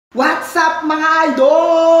What's up mga idol?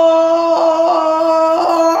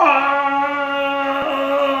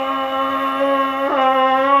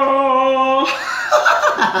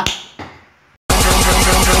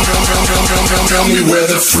 Tell me where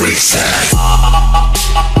the freaks at.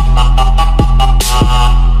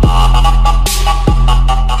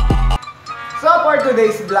 So for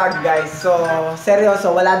today's vlog guys, so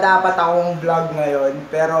seryoso, wala dapat akong vlog ngayon.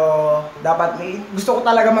 Pero dapat gusto ko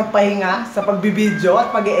talaga magpahinga sa pagbibideo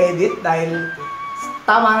at pag-e-edit. Dahil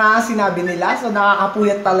tama nga sinabi nila, so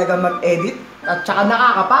nakakapuyat talaga mag-edit. At saka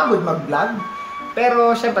nakakapagod mag-vlog.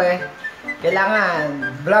 Pero syempre,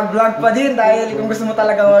 kailangan vlog pa din. Dahil kung gusto mo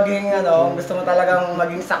talagang maging gusto mo talagang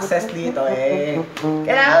maging success dito,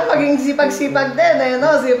 kailangan maging sipag-sipag din,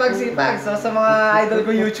 sipag-sipag. So sa mga idol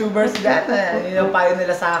ko YouTubers dyan, yun yung payo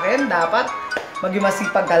nila sa akin, dapat maging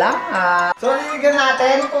masipag ka lang. So liligyan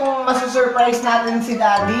natin kung masusurprise natin si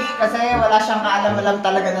Daddy, kasi wala siyang kaalam-alam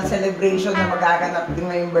talaga ng celebration na magaganap din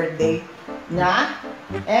ngayong birthday niya.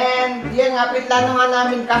 And yan nga, plano nga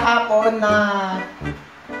namin kahapon na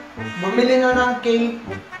bumili na ng cake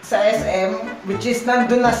sa SM, which is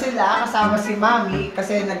nandun na sila kasama si Mami,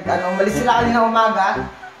 kasi umalis sila kanina umaga.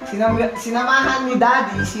 Sinamahan ni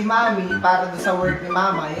Daddy si Mami para doon sa work ni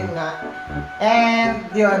Mama, yun nga. And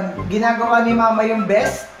yun, ginagawa ni Mama yung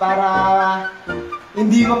best para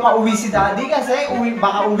hindi mapauwi si Daddy, kasi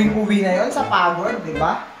baka uwing-uwi na yun sa pagod, di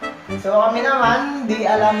ba? So kami naman, di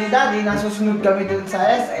alam ni Daddy na susunod kami dun sa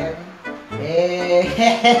SM.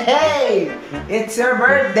 Hey! It's your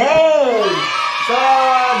birthday! So,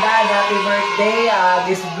 Dad, happy birthday!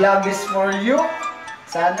 This vlog is for you.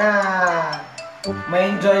 Sana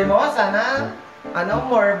ma-enjoy mo. Sana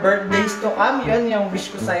more birthdays to come. Yun yung wish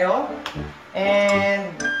ko sa'yo.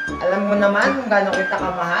 And alam mo naman kung gaano kita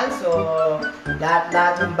kamahal. So,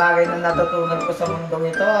 lahat ng bagay na natutunan ko sa mundong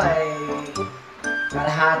ito ay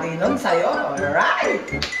kalahati nun sa'yo. Alright!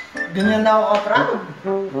 Ganyan na ako proud.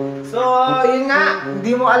 So, yun nga,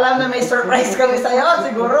 hindi mo alam na may surprise kami sa'yo.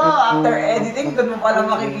 Siguro, after editing, doon mo palang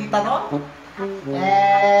makikita to.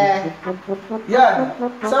 Yun.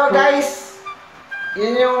 So, guys,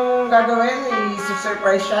 yun yung gagawin.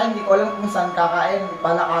 I-surprise siya. Hindi ko alam kung saan kakain.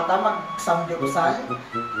 Balakata, mag-samgyupsal.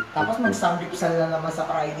 Tapos mag-samgyupsal na naman sa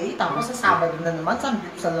Friday. Tapos sa Sabado na naman,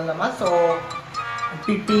 samgyupsal na naman. So,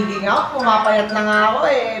 pipiging ako, pumapayat na nga ako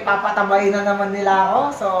papatabayin na naman nila ako.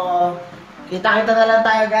 So, kita-kita na lang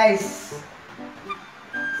tayo guys.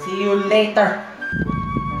 See you later.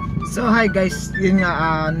 So hi guys, yun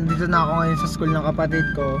nga, nandito na ako ngayon sa school ng kapatid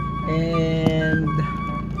ko. And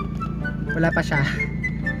wala pa siya.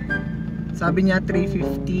 Sabi niya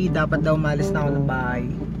 3:50 dapat daw umalis na ako ng bahay.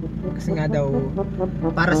 Kasi nga daw,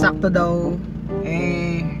 para sakto daw,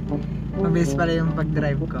 mabilis pala yung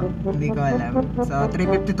pag-drive ko. Hindi ko alam. So,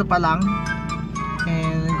 3:52 pa lang.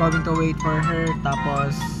 And I'm going to wait for her.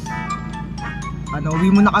 Tapos,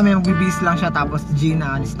 uwi muna kami. Magbibis lang siya. Tapos,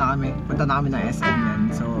 Gina, alis na kami. Punta na kami ng SM yan.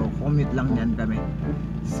 So, commute lang yan kami.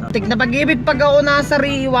 So, na pag-ibig pag ako nasa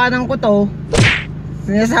iiwanan ko to.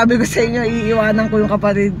 Sinasabi ko sa inyo, iiwanan ko yung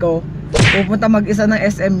kapatid ko. Pupunta mag-isa ng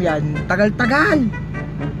SM yan. Tagal-tagal.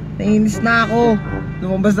 Nainis na ako.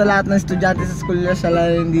 Lumabas na lahat ng estudyante sa school niya, siya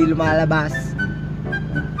lang hindi lumalabas.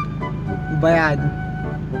 Iba yan.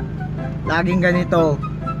 Laging ganito.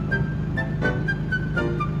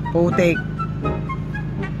 Putik.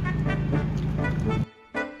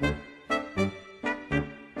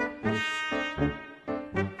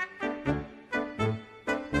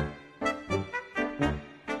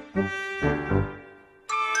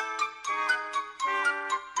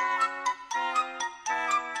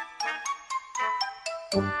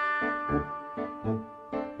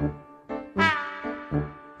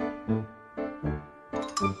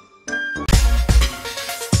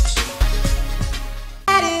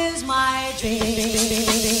 That is my dream.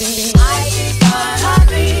 I is what I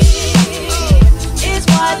dream. Is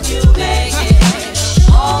what you make it.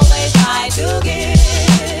 Always try to give.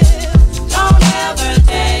 Don't ever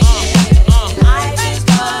take it. I is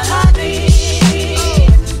what I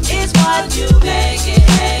dream. Is what you make it.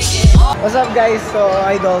 What's up guys? So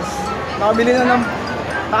idols,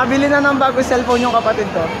 nakabili na ng bagong cellphone yung kapatid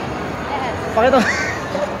ko. Pakita mo.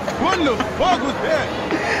 What the fuck was that?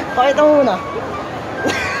 Pakita mo muna.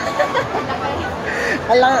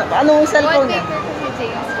 Anong cellphone niya?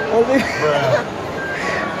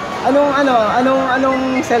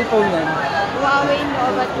 Anong cellphone niya? Huawei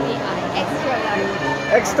Nova 3i, extra large.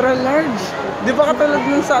 Extra large? Di ba katulad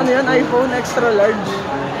nun sa iPhone extra large?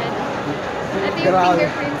 Ito yung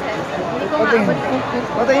fingerprint sensor. Hindi ko maabot.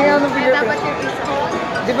 Patingin nga ng fingerprint. Dapat yung isa.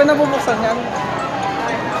 Di ba nabubuksan yan?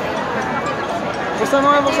 Buksan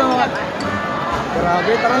mo nga.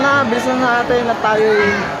 Grabe, tara na, bilisan na natin na tayo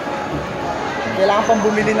kailangan pang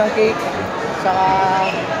bumili ng cake. Saka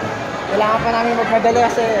kailangan pa namin magmadali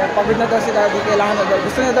kasi pagod na daw si Daddy, kailangan na daw.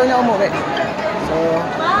 Gusto na daw niya umuwi. So,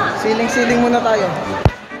 siling-siling muna tayo.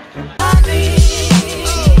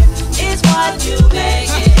 Is what you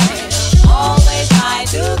make it. Always try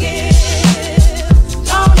to give.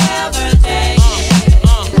 Don't ever take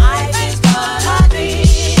it. Life is but a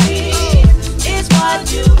dream. Is what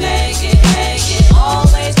you make it.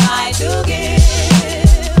 Always try to give.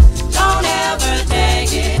 Don't ever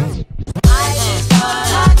take it. Life is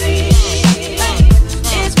but a dream.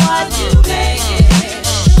 Is what you make it.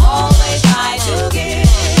 Always try to give.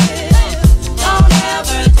 Don't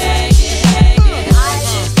ever take it. Life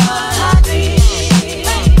is but a dream.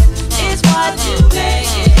 Is what you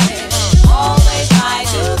make it. Always try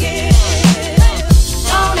to give.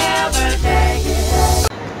 Don't ever take it.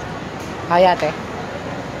 Hi ate.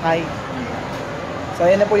 Hi. So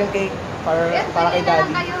ayan na po yung cake para kay Daddy.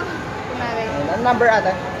 Ano number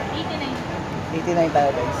ate? 89 tayo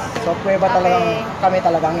guys. So pweba talagang kami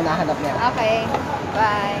talagang hinahanap niya. Okay.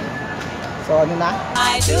 Bye. So ano na?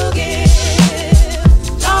 I do give.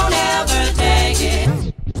 Don't ever take it.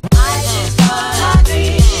 I just but a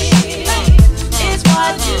dream. It's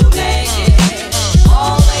what you make it.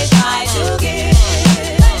 Always try to give.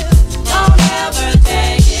 Don't ever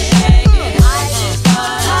take it. I just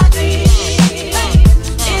but a dream.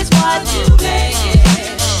 It's what you make it.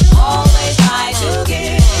 Always try to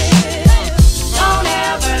give. Don't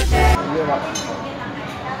ever take it.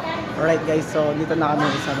 Alright guys, so dito na kami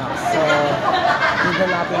sa Max. So, dito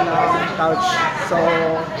natin na couch. So,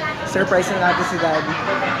 surprise na natin si Daddy.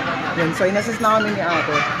 Yun, so inassist na kami ni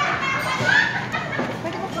ate.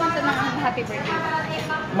 Pwede mo pumunta ng happy birthday.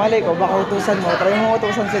 Malay ko, baka utusan mo. Try mo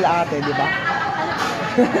utusan sila ate, di ba?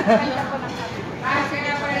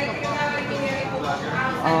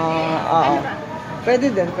 Oo. Pwede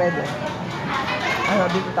din, pwede. Ano,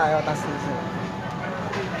 dito tayo, tapos dito.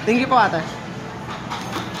 Thank you po ate.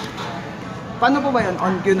 Paano po ba yun?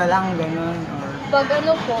 On cue na lang, gano'n? Or... Pag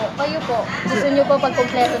ano po, kayo po, gusto nyo po pag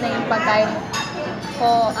kompleto na yung pagkain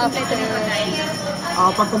po after?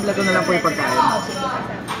 pag kompleto na lang po yung pagkain.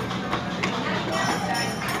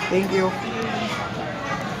 Thank you.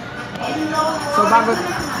 So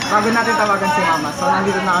bago natin tawagan si Mama, so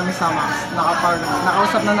nandito na kami sa Max.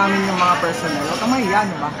 Nakausap na namin yung mga personnel. Huwag ka mahiya,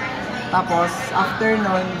 di ba? Tapos, after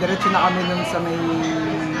nun, diretso na kami nun sa may...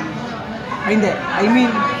 Ay, hindi. I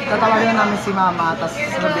mean, tatawagan na namin si Mama, tapos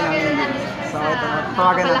sabi namin yun. So, ito,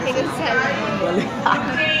 tawagan natin Malaki si yung cell.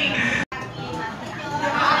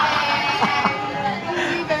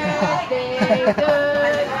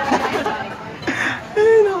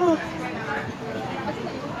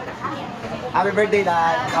 Happy birthday,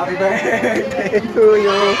 Dad! Happy birthday to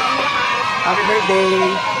you! Happy birthday!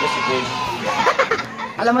 Yes, si Bel.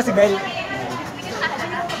 Alam mo si Bel?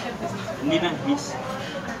 Hindi na, miss.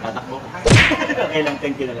 Tatakbo. Okay lang,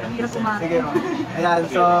 thank you na lang. Sige mo. Ayan,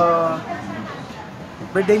 so...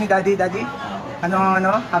 Birthday ni Daddy, Daddy?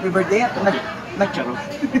 Ano? Happy birthday? Charo.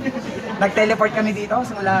 Nag-teleport kami dito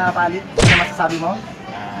simula palit. Ano masasabi mo?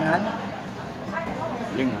 Yan.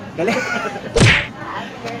 Galing nga. Galing.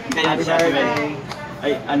 Happy birthday.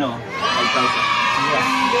 Ay, 5,000.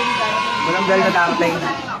 Walang bell na darating.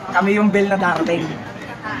 Kami yung bell na darating.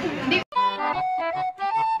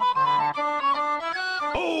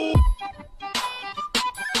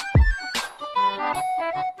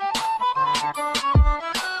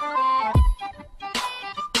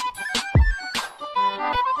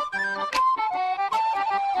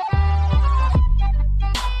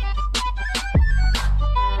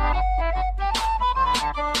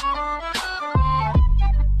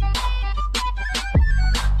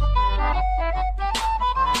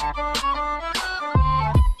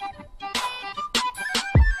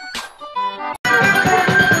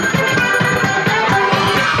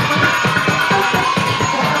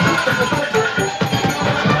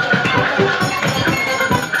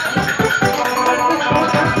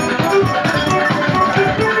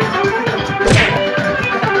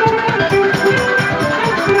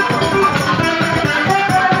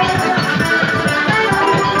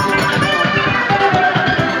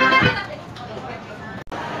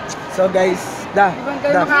 So guys,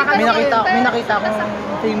 may nakita akong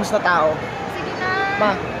famous na tao. Sige na.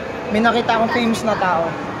 Ma, may nakita akong famous na tao.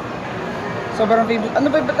 Sobrang famous. Ano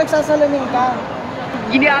ba, ba't nagsasalamin ka?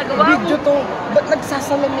 Ginagawa Video to, ba't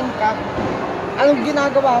nagsasalamin ka? Anong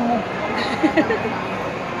ginagawa mo?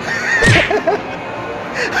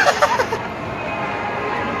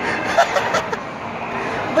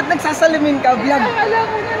 Ba't nagsasalamin ka? Vlog. Akala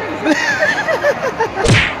ko na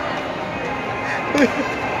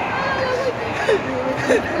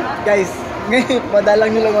Guys, ngayon, madalang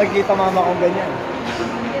nyo lang makikita mama kong ganyan.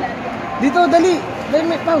 Dito, dali. Dali,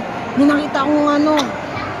 may pao. May nakita akong ano,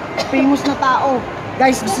 famous na tao.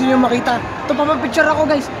 Guys, gusto nyo makita. Ito, papapicture ako,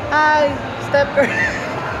 guys. Hi, Step Curry.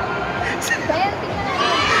 Ayan, tingnan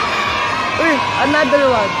natin. Uy, another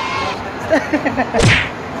one.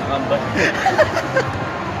 Nakambal.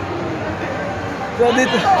 So,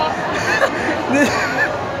 dito. Dito.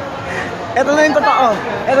 Ito na yung totoo.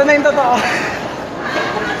 Ito na yung totoo.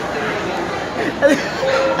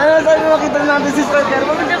 Ano sabi mo, makita natin si Step Curry?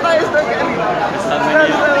 Papicture tayo, Step Curry. Kasama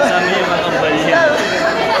yung makambal niya.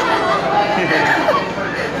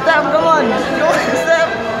 Step, come on. Come on, Step.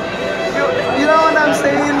 You know what I'm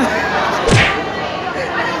saying?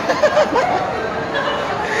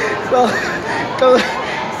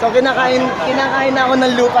 So kinakain ako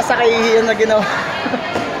ng lupa sa kahihiyan na ginawa.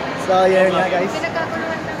 So, yun nga, guys.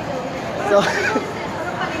 Pinagkakuluhan kami doon.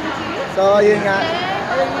 So, yun nga.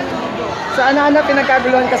 So, ano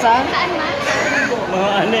pinagkaguluhan ka sa? Saan man? Mga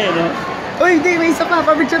ano eh, no? Uy, di, may isa pa.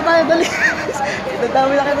 Pabicture tayo, dali.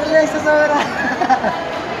 Dadami na kita Liza Soberano.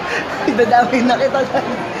 Dadami na kita dyan.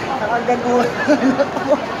 Nakagaguhan na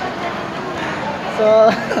to. So,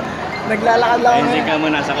 naglalakad lang ako. Hindi ka mo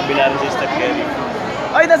nasa kabila rin si Step Curry.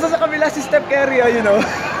 Ay, nasa sa kabila si Step Curry, oh, you know.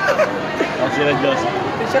 Ako sila Diyos.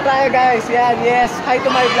 Picture tayo, guys. Yan, yes. Hi to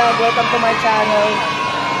my vlog. Welcome to my channel.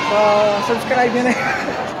 So, subscribe nyo na.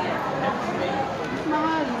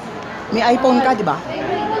 May iPhone ka, di ba?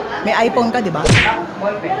 May iPhone ka, di ba?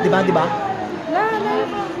 Di ba, di ba?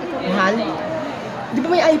 Mahal? Di ba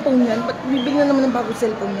may iPhone yan? Ba't bibigyan naman ng bagong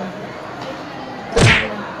cellphone yan?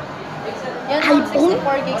 Yan, iPhone?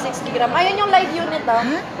 64 gig, 60 gram. Ayun yung live unit, ah.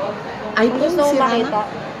 Ha? iPhone? Gusto mo Sira makita? na?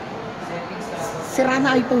 Sira na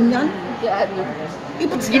iPhone yan? Yan.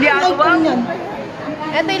 Ipag-sira iPhone yan.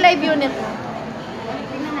 Ito yung live unit.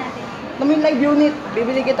 Na may live unit.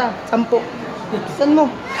 Bibili kita. 10. Saan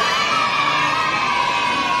mo?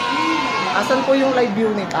 Asan po yung live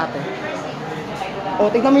unit, ate? O,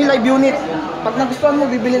 tignan mo yung live unit. Pag nagustuhan mo,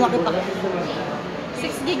 bibili na kita.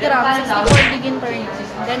 6 gig RAM, 64 gig internal.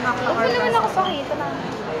 Then, okay naman ako sa kita lang.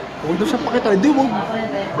 Huwag daw siya pakita. Hindi, huwag.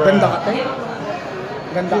 Ganda ka, te.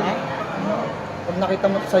 Ganda ka. Pag nakita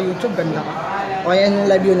mo sa YouTube, ganda ka. O, ayan yung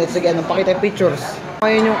live unit. Sige, anong pakita yung pictures.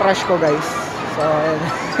 Ayan yung crush ko, guys. So, ayan.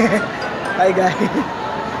 Hi, guys.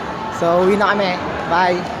 So, uwi na kami.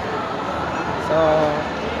 Bye. So,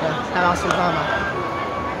 yeah, sama ka sa mama.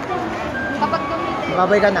 Kapag gumiti,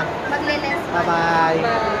 Bye-bye ka na. maglilis. Bye-bye.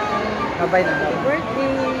 Bye-bye na.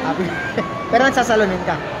 Birthday. Happy. Pero nagsasalonin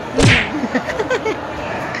ka.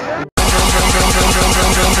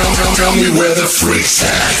 Tell me where the freaks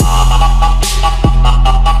at.